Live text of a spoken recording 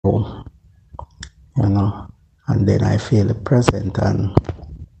go, you know. And then I feel the present, and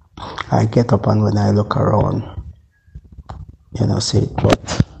I get up, and when I look around, you know, see it,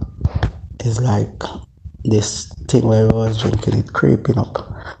 but it's like this thing where I was drinking it creeping up.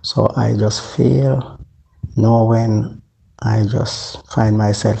 So I just feel, know when I just find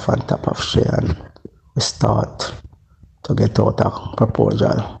myself on top of shit, and we start to get out of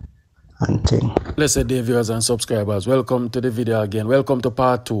proposal and thing. Let's say, dear viewers and subscribers, welcome to the video again. Welcome to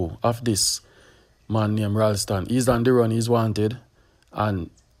part 2 of this man named Ralston. He's on the run, he's wanted,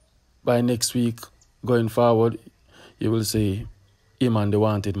 and by next week going forward, you will see him on the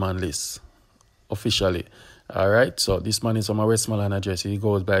wanted man list officially. Alright, so this man is from a Westmoreland address. He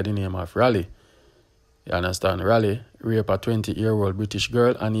goes by the name of Raleigh. You understand? Raleigh raped a 20-year-old British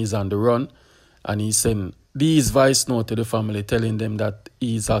girl, and he's on the run, and he sent these voice note to the family telling them that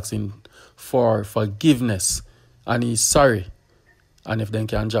he's asking for forgiveness and he's sorry, and if they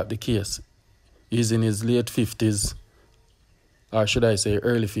can drop the case. He's in his late 50s, or should I say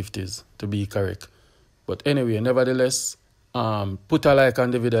early 50s to be correct. But anyway, nevertheless, put a like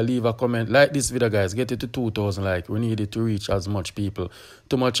on the video, leave a comment, like this video, guys. Get it to 2,000 likes. We need it to reach as much people.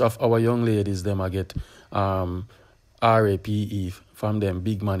 Too much of our young ladies, them I get RAPE from them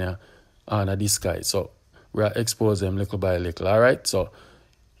big money on this guy. So we are expose them little by little. Alright, so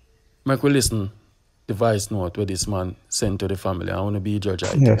make we listen the voice note where this man sent to the family. I want to be judge.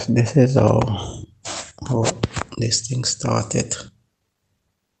 Yes, this is how this thing started.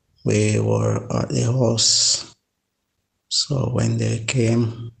 We were at the house. So when they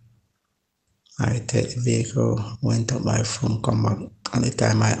came, I take the vehicle, went up my phone, come back. At the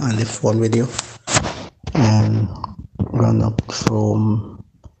time I on the phone with you, and run up from,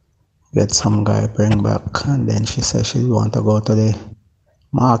 get some guy bring back, and then she said she want to go to the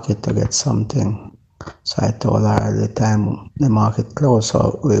market to get something. So I told her at the time the market closed,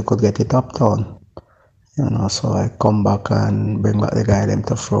 so we could get it uptown, you know. So I come back and bring back the guy them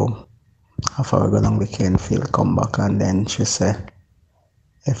to from. After we go down the Kenfield, come back, and then she said,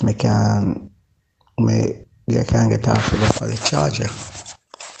 if you can get off to go for the charger,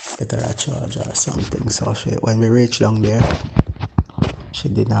 get her a charger or something. So when we reached down there, she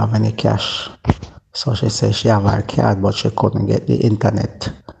didn't have any cash. So she said she have her card, but she couldn't get the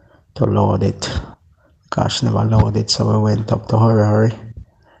internet to load it, because she never loaded it. So we went up to her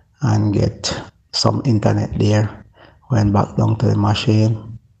and get some internet there. Went back down to the machine.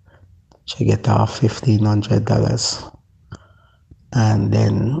 She get off $1,500, and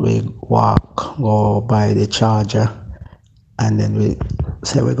then we go buy the charger, and then we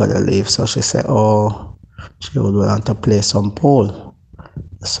say we gotta leave. So she said, oh, she would want to play some pool.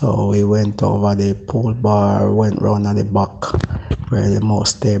 So we went over the pool bar, went round at the back where the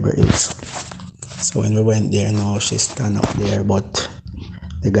most table is. So when we went there, now she stand up there, but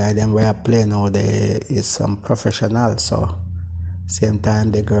the guy them we are playing now, they is some professional. So same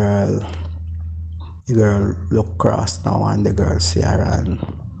time the girl look cross now, and the girl see her, and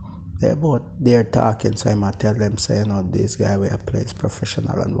they both there talking. So I might tell them, say, you know, this guy we are playing is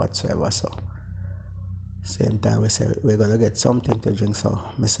professional and whatsoever. So same time we say we gotta get something to drink.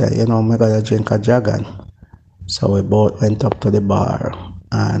 So me say, you know, we gotta drink a dragon. So we both went up to the bar,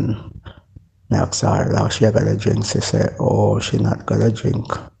 and I asked her how she gotta drink. She said, oh, she not gonna drink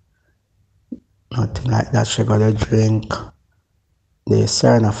nothing like that. She gotta drink the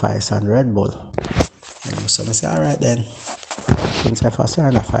Certifies and Red Bull. So I say, alright then, since I for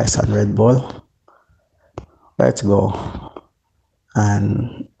Certifies and Red Bull, let's go.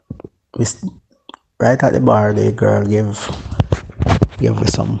 And we right at the bar, the girl give me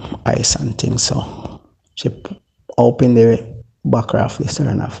some ice and things. So she opened the back of the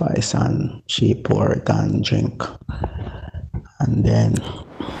Certifies, and she pour it and drink, and then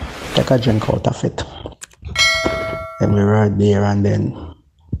take a drink out of it. Then we were there, and then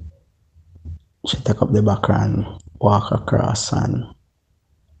she take up the back and walk across, and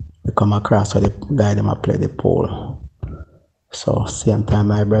we come across where the guy them a play the pool. So same time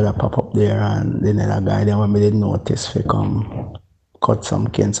my brother pop up there, and then the guy them when we didn't notice we come cut some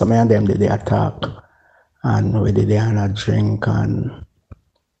cane. So me and them did the attack, and we did a drink, and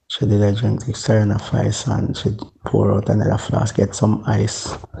she did a drink the Certifies, and she pour out another flask, get some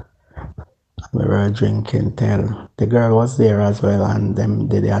ice. We were drinking till the girl was there as well, and them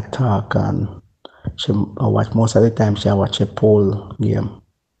did the attack, and she watch most of the time she watch a pool game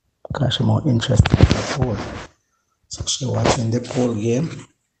because she more interested in the pool. So she watching the pool game,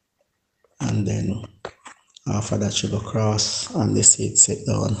 and then after that she go cross on the seat, sit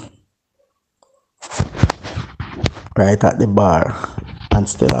down right at the bar, and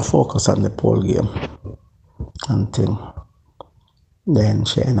still I focus on the pool game and thing. Then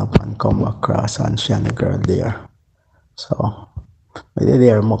she end up and come back across and she and the girl there. So I did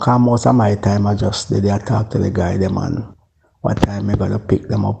there most of my time I just did there talk to the guy them and what time I gotta pick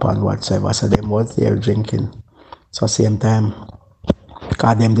them up and whatsoever. So them was there drinking. So same time,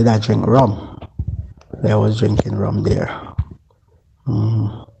 cause them did I drink rum. They was drinking rum there.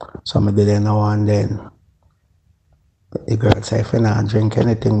 So I didn't know and then the girl said if I not drink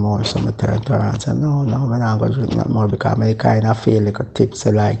anything more, so I turned to her and said, no, I'm not gonna drink nothing more because I kind of feel like a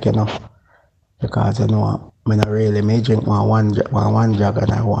tipsy like, because I not really may drink one jug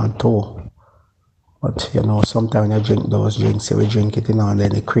and I want two. But sometimes when you drink those drinks, you drink it, and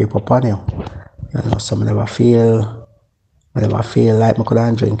then it creep up on you. So I never feel like I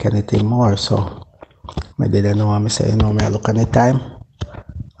couldn't drink anything more. So I didn't know. I say, I look at the time.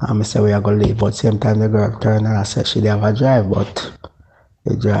 And I say we are gonna leave. But same time the girl turned and I said she did have a drive, but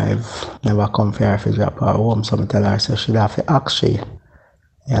the drive never come for her to drop her home. So I tell her, I said she'd have to ask she,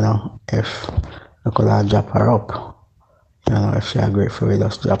 if I could drop her up. If she agree for we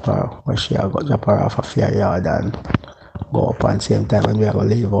just drop her, or she go drop her off a fair yard and go up and same time when we are gonna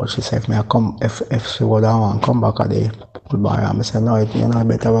leave out, she said if she would want to come back at the pool bar, and I said no, I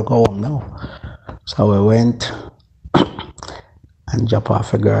better we go home now. So we went and drop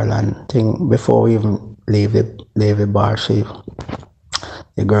off a girl and thing before we even leave the bar,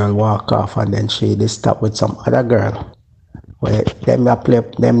 the girl walk off and then she did stop with some other girl. Where them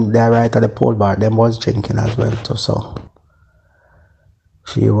they right at the pool bar, them was drinking as well too, so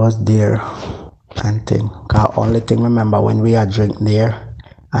she was there and thing. Cause only thing remember when we had drink there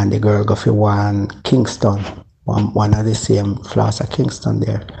and the girl go for one Kingston, one of the same flask of Kingston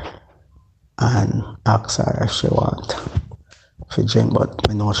there, and ask her if she want to drink, but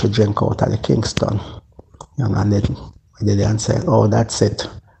we know she drink out of the Kingston. And then we did and said, oh, that's it.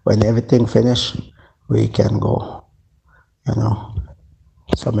 When everything finish, we can go.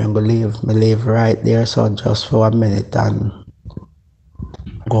 So I'm gonna leave right there, so just for a minute and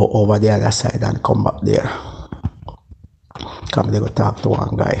go over the other side and come back there. Come they go talk to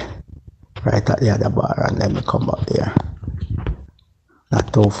one guy right at the other bar and then we come back there.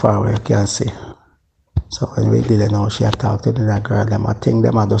 Not too far where you can see. So when we didn't know she had talked to the girl, I think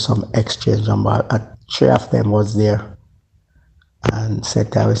them had do some exchange on bar. 3 of them was there. And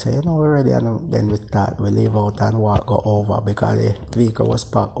said that we say, we're ready, and then we leave out and go over because the vehicle was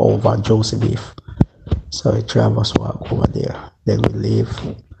parked over Juicy Beef. So the 3 of us walk over there. Then we leave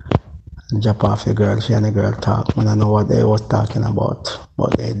and drop off the girl. She and the girl talk. I don't know what they was talking about,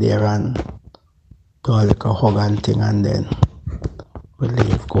 but they there and do a little hug and thing, and then we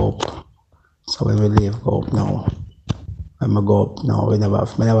leave, go up. So when we leave, go up now. When we go up now, we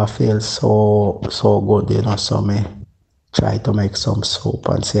never feel so good, so me try to make some soup,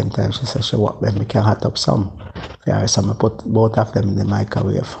 and same time she said she want them, we can hot up some. So I put both of them in the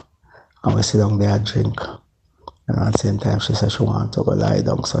microwave and we sit down there and drink. And at the same time she said she want to go lie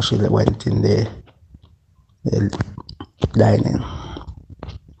down, so she went in the dining,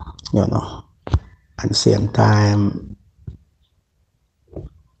 At the same time,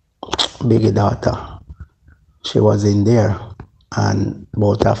 Biggie daughter, she was in there and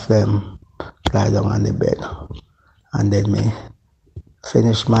both of them lie down on the bed. And then me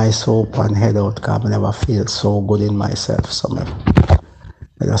finish my soup and head out because I never feel so good in myself. So I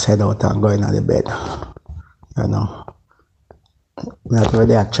just head out and go in on the bed. Not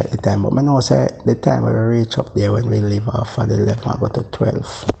really I check the time, but I know say the time we reach up there when we leave off at 11, I go to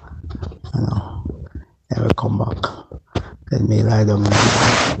 12. Then we come back. Then me lie down in the bed.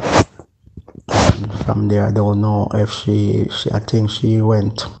 From there, I don't know if I think she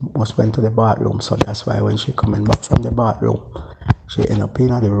must went to the bathroom, so that's why when she coming back from the bathroom, she end up in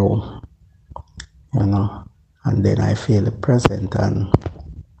the room, and then I feel the present, and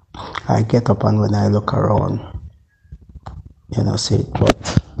I get up, and when I look around, see,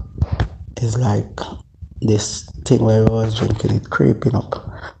 but it's like this thing where I was drinking, it creeping up,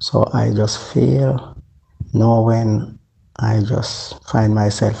 so I just feel, when I just find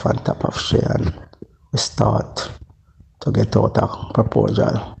myself on top of she and we start to get out a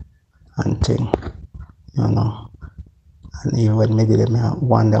proposal and thing, And even when me did it, I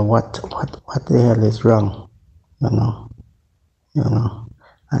wonder what the hell is wrong, And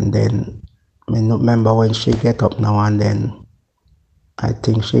then I remember when she get up now and then, I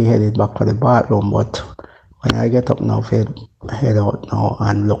think she headed back to the bathroom, but when I get up now, head out now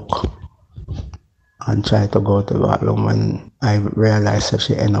and look and try to go to the bathroom, when I realize that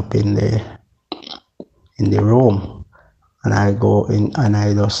she end up in the room, and I go in and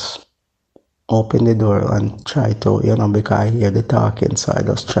I just open the door and try to, because I hear the talking, so I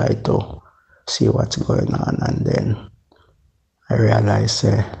just try to see what's going on, and then I realized,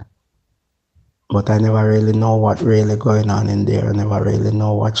 but I never really know what really going on in there. I never really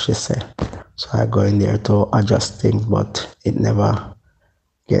know what she said. So I go in there to adjust things, but it never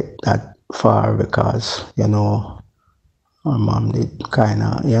get that far because, my mom did kind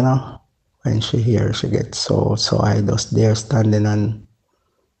of, when she hears, she gets so I just there standing, and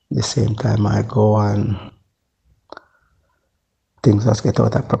the same time I go and things just get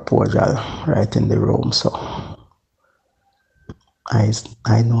out of proposal right in the room. So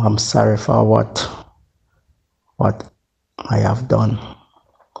I know I'm sorry for what I have done,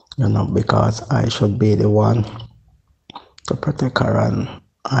 because I should be the one to protect her, and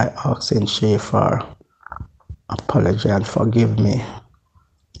I asking she for apology and forgive me,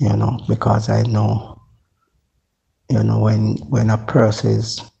 because I know, when a person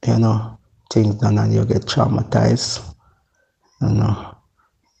is, things done and you get traumatized, you know,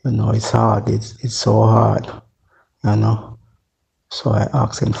 it's hard. It's so hard, you know. So I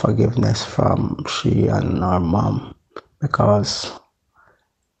asking forgiveness from she and her mom because,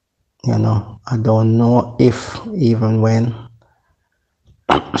 I don't know if even when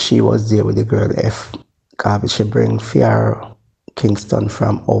she was there with the girl, if she bring fear Kingston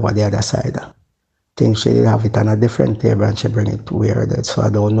from over the other side. Think she did have it on a different table and she bring it weird. So I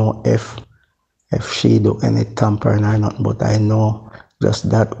don't know if she do any tampering or not, but I know just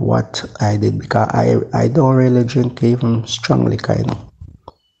that what I did because I don't really drink even strongly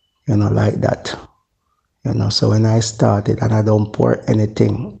like that. So when I started and I don't pour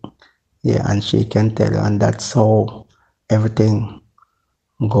anything, yeah, and she can tell you, and that's how everything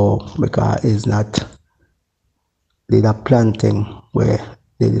go because it's not did a planting where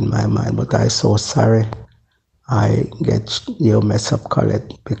did in my mind, but I so sorry I get you mess up call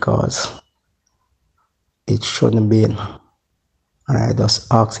it because it shouldn't be. And I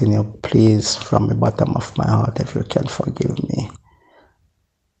just asking you please from the bottom of my heart if you can forgive me.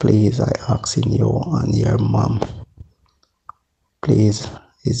 Please, I asking you and your mom. Please,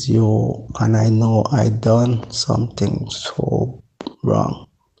 it's you, and I know I done something so wrong.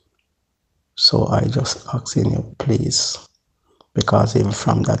 So I just asking you please. Because even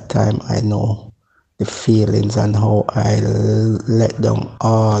from that time I know the feelings and how I let down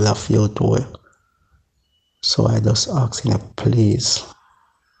all of you too. So I just asking you please,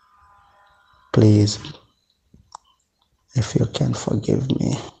 please, if you can forgive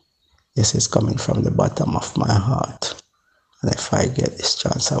me. This is coming from the bottom of my heart. And if I get this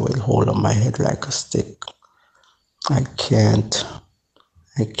chance, I will hold on my head like a stick. I can't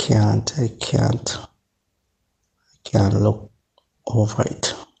look over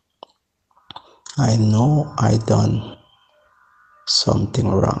it. I know I done something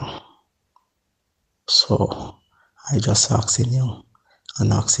wrong. So I just asking you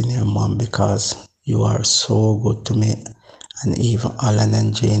and asking your mom because you are so good to me, and even Alan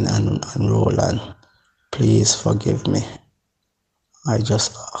and Jane and Roland, please forgive me. I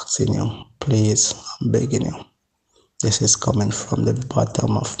just asking you, please, I'm begging you. This is coming from the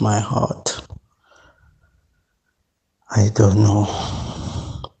bottom of my heart. I don't know.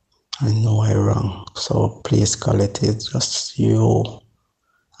 I know I'm wrong. So please call it. It's just you.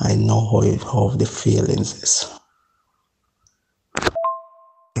 I know how the feelings is.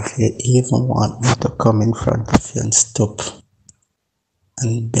 If you even want me to come in front of you and stop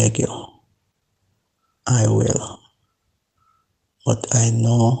and beg you, I will. But I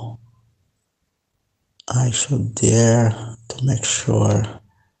know I should dare to make sure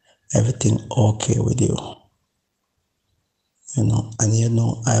everything okay with you. And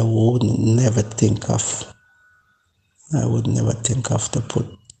I would never think of to put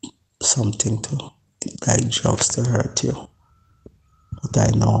something to like drugs to hurt you. But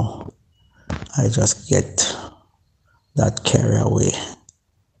I know I just get that carry away,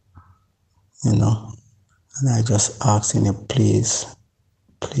 and I just asking you please,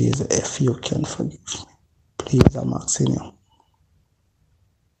 if you can forgive me. Please, I'm asking you.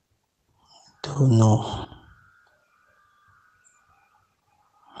 Don't know.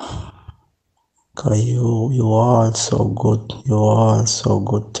 Cause you all so good. You all so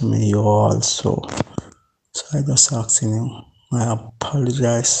good to me. You all so. So I just asking you. I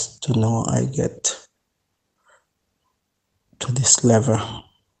apologize to know I get to this level. I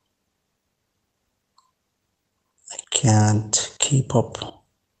can't keep up.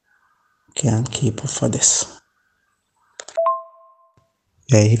 Can't keep up for this.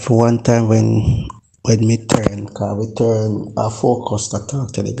 Yeah, if one time when me turn, cause we turn our focus to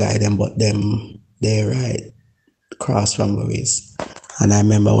talk to the guy them, but them they right cross from the ways. And I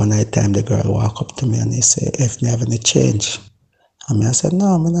remember one night time the girl walk up to me and they say, if me have any change. And I said, no,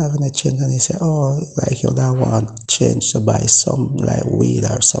 I'm not having a change. And he said, oh, like you don't want change to buy some like weed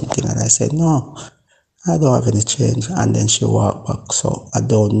or something. And I said, no, I don't have any change. And then she walked back. So I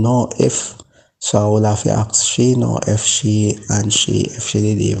don't know if, so I will have to ask she know if if she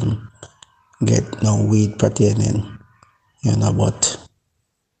didn't even get no weed pertaining, but,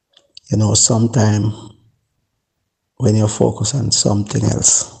 sometime when you focus on something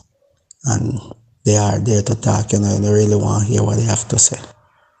else and they are there to talk, you really want to hear what they have to say.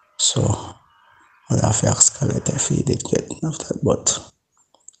 So I'll have to ask Colette if he did get enough of that, but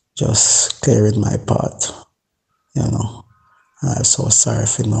just clearing my path, I'm so sorry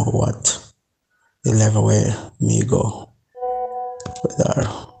if you know what the level where me go with her,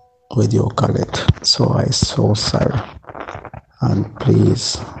 with your Colette. So I'm so sorry. And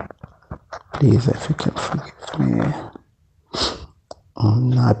please, if you can forgive me, I'm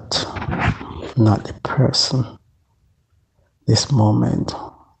not the person this moment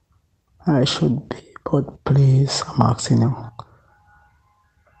I should be, but please, I'm asking you.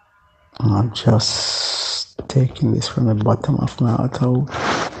 I'm just taking this from the bottom of my heart out.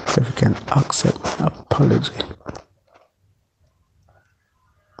 If you can accept my apology.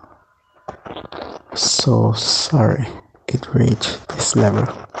 So sorry it reached this level.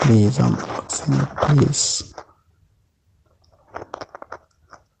 Please, I'm asking you, please.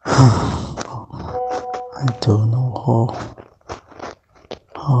 I don't know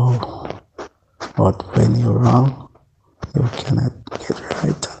how, but when you're wrong, you cannot get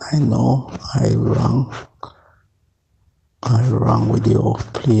right. And I know I wrong with you.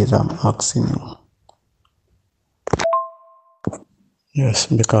 Please, I'm asking you. Yes,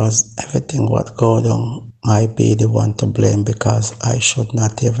 because everything what go down, I be the one to blame because I should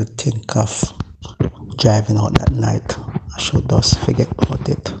not ever think of driving out that night. I should just forget about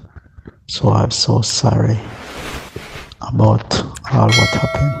it. So I'm so sorry about all what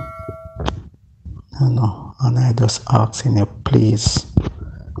happened. And I just asking you, please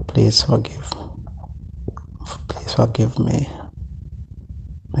forgive me.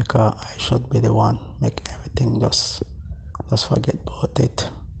 Because I should be the one make everything just forget about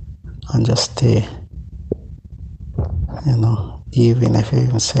it and just stay. Even if you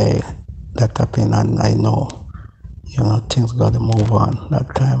even say that happened and I know, things gotta move on.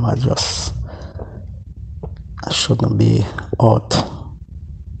 That time I shouldn't be out.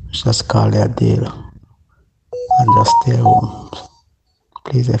 Just call it a deal and just stay home.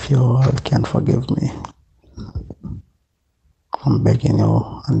 Please, if you all can forgive me, I'm begging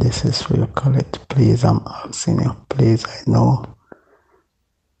you, and this is for your college. Please, I'm asking you. Please, I know,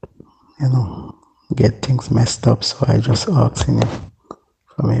 get things messed up, so I just asking you.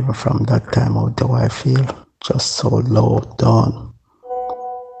 From that time, how do I feel? Just so low down.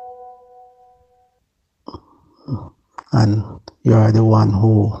 And you are the one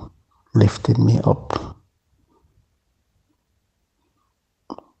who lifted me up.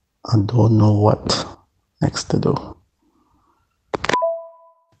 I don't know what next to do.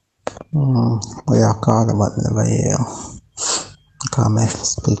 We are calling but never hear. Come and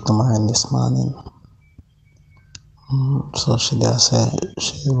speak to mine this morning. So she just said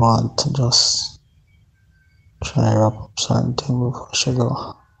she want to just try wrap up something before she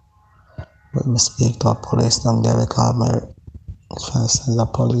go. But me speak to a police down there because me for instance the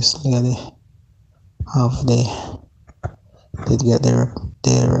police lady have did get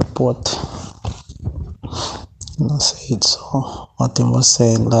their report. And I said so what he was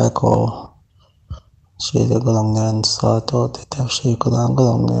saying like she did go down there and sort out it if she could go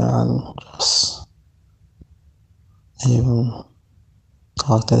down there and just even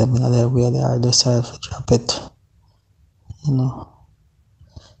talk to them in a way they are decided to drop it.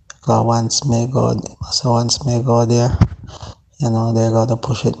 Because once may go there, they gotta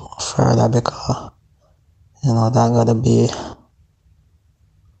push it further because that gotta be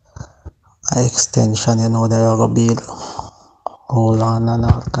an extension, there gotta be hold on and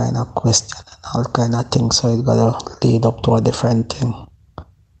all kind of question and all kind of things, so it gotta lead up to a different thing.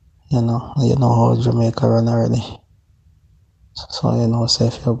 You know how Jamaica run already. So say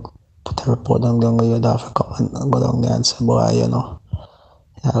if you put a report down there, you'd have to come and go down there and say, boy, you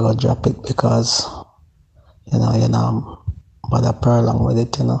gotta drop it because bother prolong with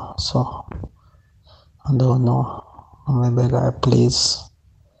it, so I don't know. I beg her, please,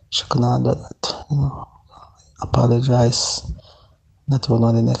 she cannot do that, apologize. That will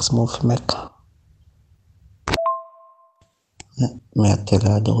know the next move to make. Me I tell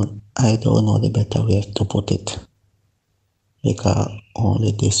her I don't know the better way to put it. Because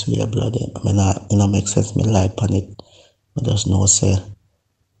only this way bloody. I mean, it make sense me lie on it. I just know say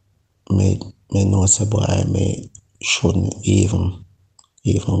me know say boy me shouldn't even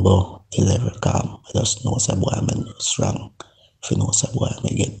go the level calm. I just know say boy I'm strong. If you know say boy I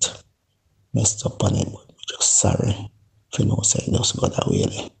get messed up on it, but I'm just sorry. If you know say just go that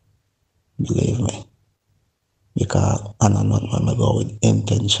way. Believe me. Because I know not when I go with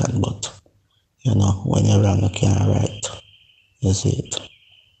intention, but you know, when you're wrong you can't right. You see it.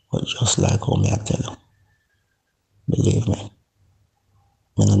 But just like how me I tell you, believe me,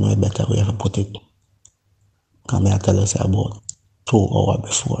 I don't know a better way to put it. Because me I tell you say about 2 hours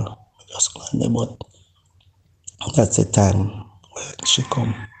before I just go in there, but that's the time when she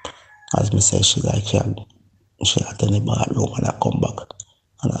come. As me say, she had in the bathroom and I come back.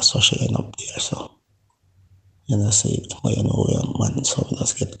 And I saw she end up there, so you know see it. But you know we man, so we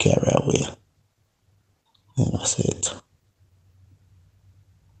just get carried away. You know see it.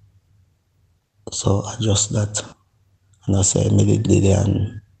 So I just that and I say immediately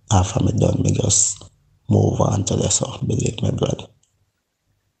and after me done me just move on to the so believe me blood.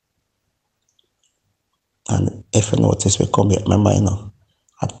 And if you notice we come here, remember you know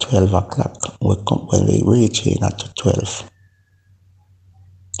at 12 o'clock we come when we reach in at 12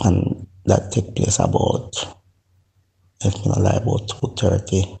 and that take place about if me not lie about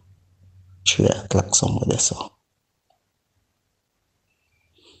 2:30, 3 o'clock somewhere so.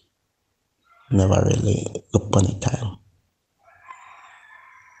 Never really look on the time.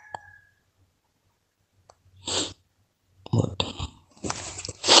 But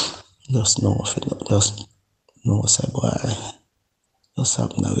just know if it just know say boy just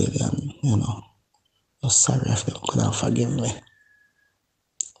happen to really and you know just sorry if you couldn't forgive me.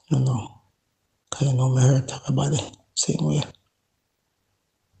 You know. Cause you know me hurt everybody. Same way.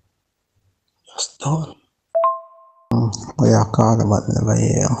 Just done. We are calling but never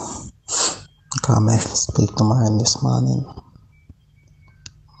hear. Because I speak to mine this morning.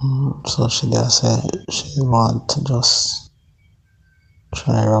 So she just say she want to just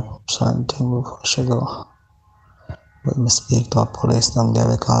try wrap up something before she go. But me speak to a police down there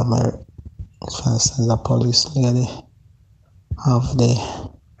because me for instance the police lady have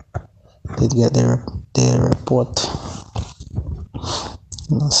did get their report.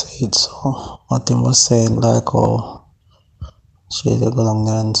 And I said so what he was saying like oh she could go down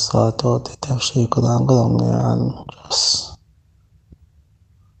there and sort out it if she could go down there and just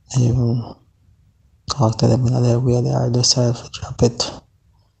even talk to them in their way they are decide to drop it.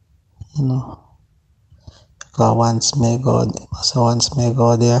 You know. Because once may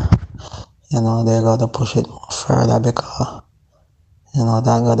go there, you know, they gotta push it further because you know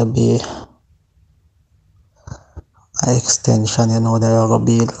that gotta be an extension, you know, there gotta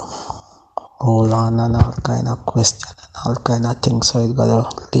be hold on and all kind of question and all kind of things, so it gotta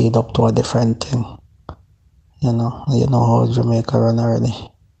lead up to a different thing. You know how Jamaica run already.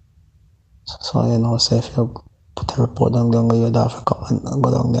 So you know, say if you put a report down there, you'd have to come and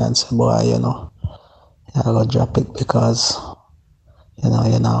go down there and say, boy, you know, you gotta drop it because you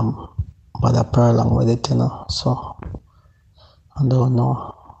know, bother prolong with it, you know. So I don't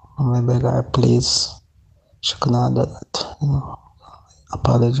know. I beg her please. She cannot do that, you know.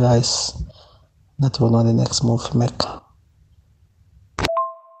 Apologize. That will know the next move to make.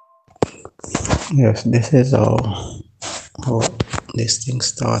 Yes, this is how this thing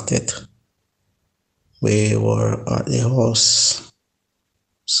started. We were at the house.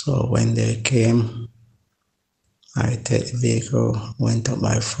 So when they came, I take the vehicle, went up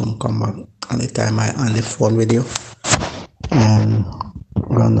my phone, come back. At the time I on the phone with you and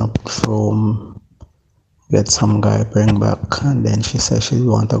run up from get some guy bring back and then she said she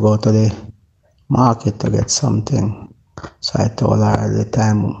want to go to the market to get something. So I told her at the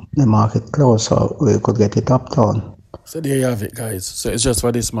time the market closed so we could get it uptown. So there you have it, guys. So it's just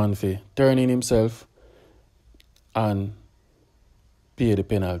for this man to turn in himself and pay the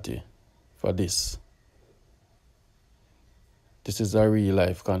penalty for this. This is a real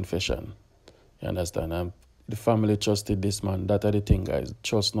life confession. You understand? And the family trusted this man. That are the thing, guys.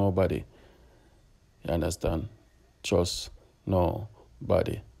 Trust nobody. You understand? Trust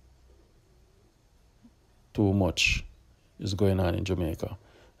nobody. Too much is going on in Jamaica.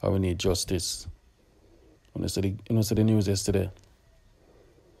 And we need justice. You see the news yesterday?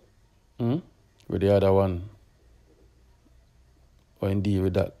 With the other one. Or indeed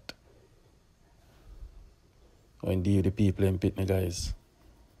with that. Or indeed the people in Pitney, guys.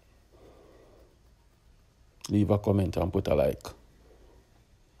 Leave a comment and put a like.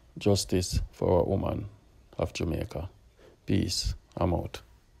 Justice for a woman of Jamaica. Peace. I'm out.